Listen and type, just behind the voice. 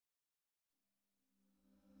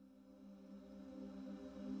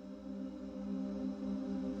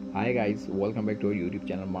Hi guys, welcome back to our YouTube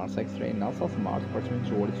channel Mars Xray. NASA's Mars Perseverance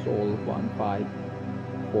Rover Sol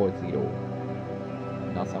 1540.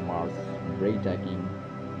 NASA Mars breathtaking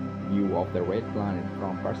view of the red planet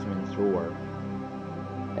from Perseverance Rover.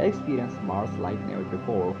 Experience Mars like never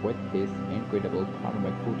before with this incredible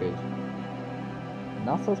panoramic footage.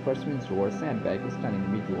 NASA's Perseverance Rover sent back a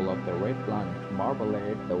stunning visual of the red planet, marvel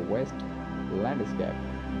at the vast landscape,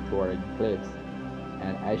 towering cliffs,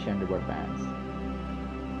 and ancient river banks.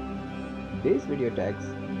 This video takes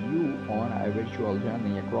you on a virtual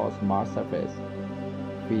journey across Mars' surface.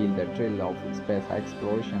 Feel the thrill of space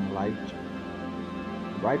exploration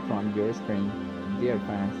right from your screen, dear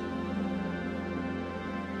fans.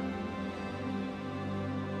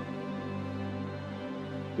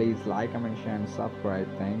 Please like, comment, share, and subscribe.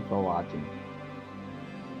 Thanks for watching.